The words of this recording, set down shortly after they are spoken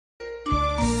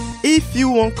If you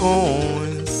want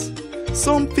coins,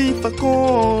 some FIFA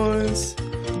coins,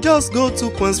 just go to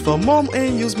coins for mom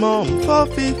and use mom for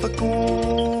FIFA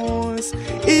coins.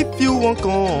 If you want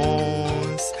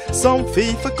coins, some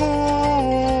FIFA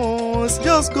coins,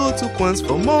 just go to coins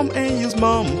for mom and use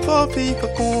mom for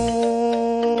FIFA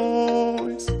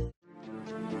coins.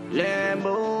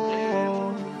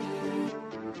 Lambo,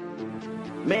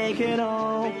 make it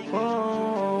all.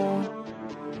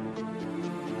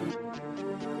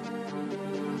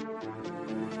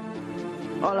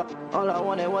 All I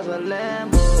wanted was a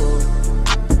Lambo.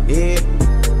 Yeah,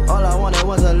 all I wanted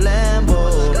was a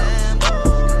Lambo.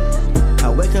 I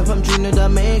wake up from dreaming to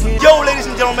make it. Yo, ladies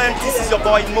and gentlemen, this is your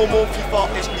boy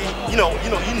MomoFifaHD. You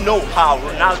know how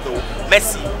Ronaldo,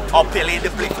 Messi, or Pele they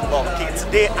play football. Okay,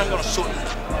 today I'm gonna show you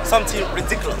something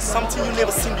ridiculous, something you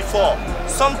never seen before,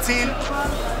 something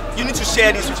you need to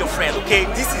share this with your friend. Okay,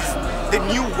 this is the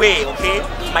new way. Okay,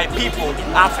 my people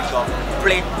in Africa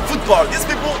play football. These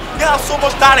people, they have so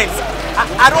much talent.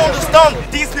 I don't understand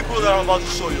these people that I'm about to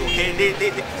show you. Okay,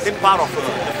 they're part of the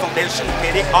foundation.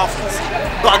 Okay, they orphans,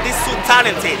 but they're so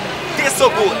talented. They're so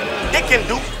good. They can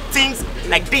do things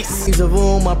like this. These of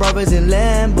all my brothers in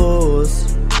Lambos.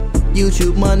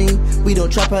 YouTube money, we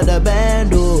don't chop at the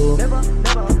bando.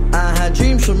 I had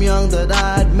dreams from young that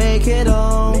I'd make it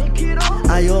all.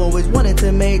 I always wanted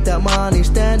to make that money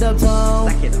stand up tall.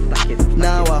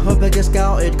 Now I hope I get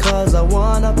scouted cause I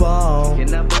wanna ball.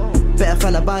 Better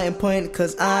find a biting point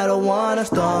cause I don't wanna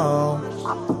stall.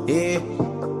 Yeah,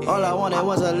 all I wanted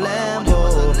was a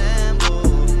Lambo.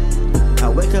 I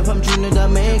wake up from dreaming to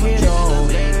make it all.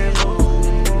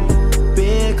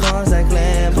 Big cars like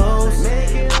Lambos.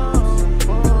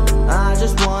 I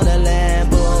just want a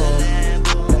Lambo.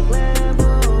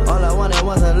 All I wanted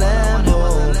was a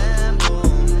Lambo.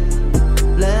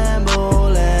 Lambo,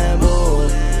 Lambo.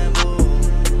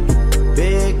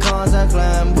 Big cars like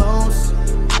Lambos.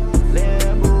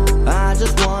 I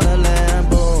just want a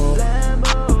Lambo.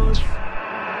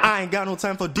 I ain't got no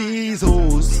time for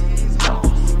diesels.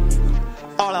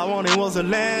 All I wanted was a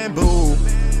Lambo.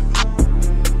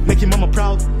 Making mama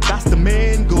proud, that's the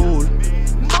main goal.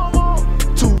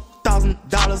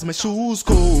 $2,000 my shoes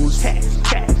cost.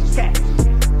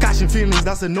 Cashing feelings,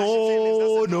 that's a no.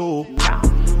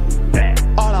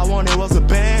 All I wanted was a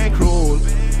bankroll.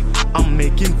 I'm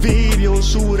making videos,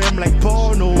 shoot them like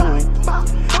porno.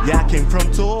 Yeah, I came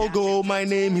from Togo, my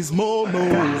name is Momo.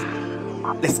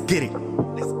 Let's get it.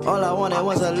 All I wanted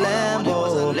was a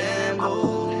Lambo.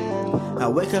 I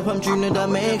wake up, I'm dreaming to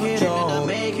make it all.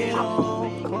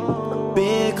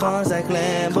 Big cars like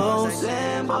Lambos.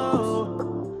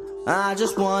 I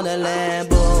just want a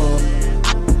Lambo.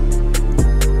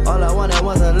 All I wanted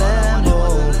was a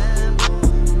Lambo.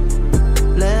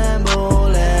 Lambo,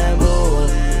 Lambo.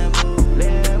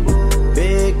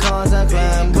 Big cars like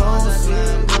Lambos.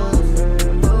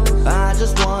 I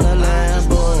just want a Lambo.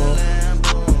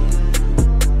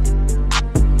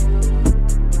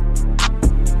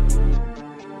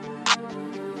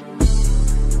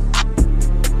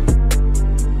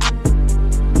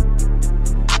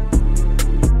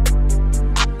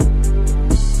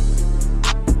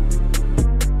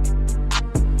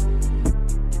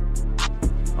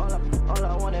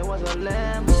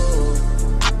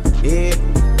 Yeah,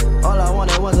 all I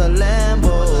wanted was a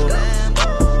Lambo.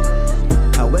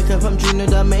 I wake up, I'm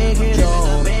dreaming to make it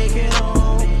all.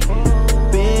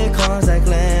 Big cars like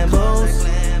Lambos.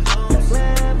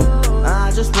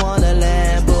 I just want a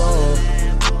Lambo.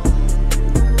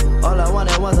 All I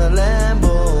wanted was a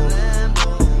Lambo.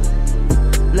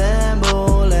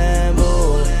 Lambo,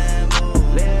 Lambo.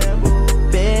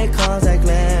 Big cars like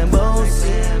Lambos.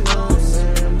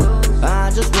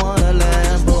 I just want a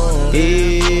Lambo.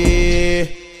 Yeah,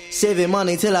 saving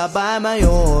money till I buy my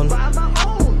own.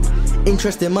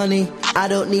 Interest in money, I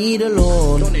don't need a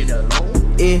loan.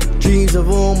 Yeah, dreams of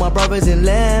all my brothers in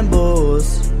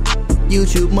Lambos.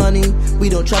 YouTube money, we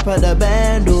don't chop at the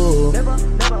bando.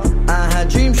 I had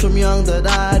dreams from young that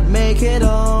I'd make it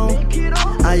all.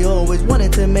 I always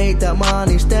wanted to make that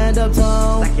money stand up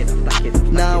tall.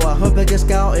 Now I hope I get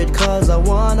scouted cause I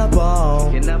wanna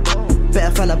ball.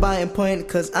 Better find a biting point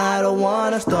cause I don't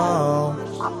wanna stall.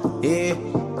 Yeah,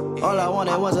 all I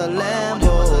wanted was a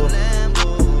Lambo.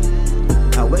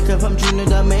 I wake up, I'm dreaming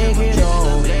to make it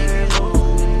all.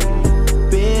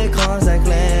 Big cars like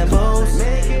Lambos.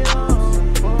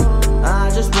 I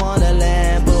just want a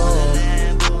Lambo.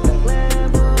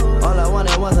 All I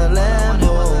wanted was a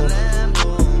Lambo.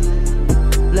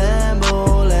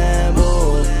 Lambo,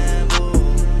 Lambo.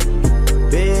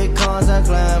 Big cars like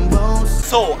Lambos.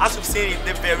 So as you've seen,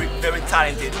 they're very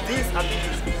talented. These are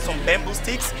some some bamboo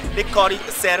sticks, they cut it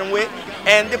a certain way,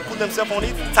 and they put themselves on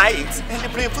it, tie it, and they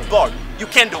play football. You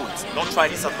can do it. Don't try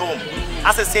this at home.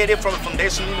 As I said, from the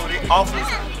foundation, they offer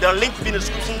the link in the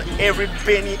description. Every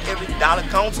penny, every dollar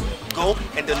counts. Go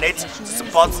and donate to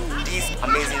support these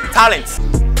amazing talents.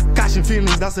 Catching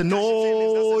feelings, that's a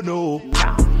no-no.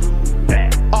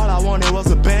 All I wanted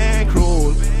was a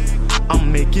bankroll.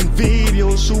 I'm making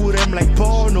videos, shoot them like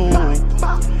porno.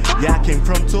 Yeah, I came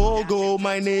from Togo,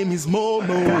 my name is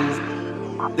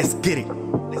Momo. Let's get it.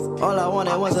 All I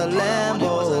wanted was a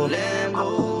Lambo.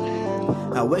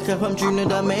 I wake up, I'm dreaming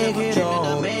to make it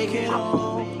on.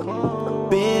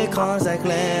 Big cars like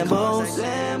Lambos.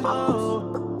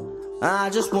 I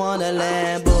just want a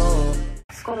Lambo.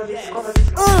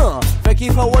 Thank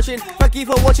you for watching,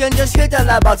 just hit the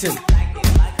like button.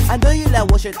 I know you like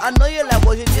watching,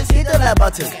 just hit the like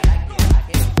button.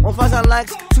 1,000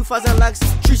 likes, 2,000 likes,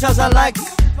 3,000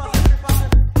 likes.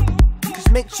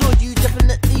 Just make sure you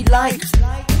definitely like.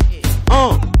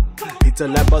 Hit the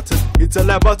like button, hit the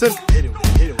like button.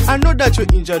 I know that you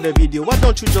enjoyed the video, why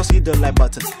don't you just hit the like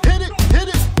button?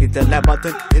 Hit the like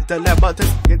button, hit the like button,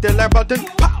 hit the like button.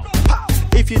 Pow, pow.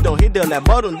 If you don't hit the like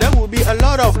button, there will be a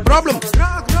lot of problems.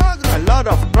 A lot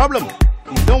of problems.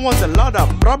 You don't want a lot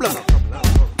of problems.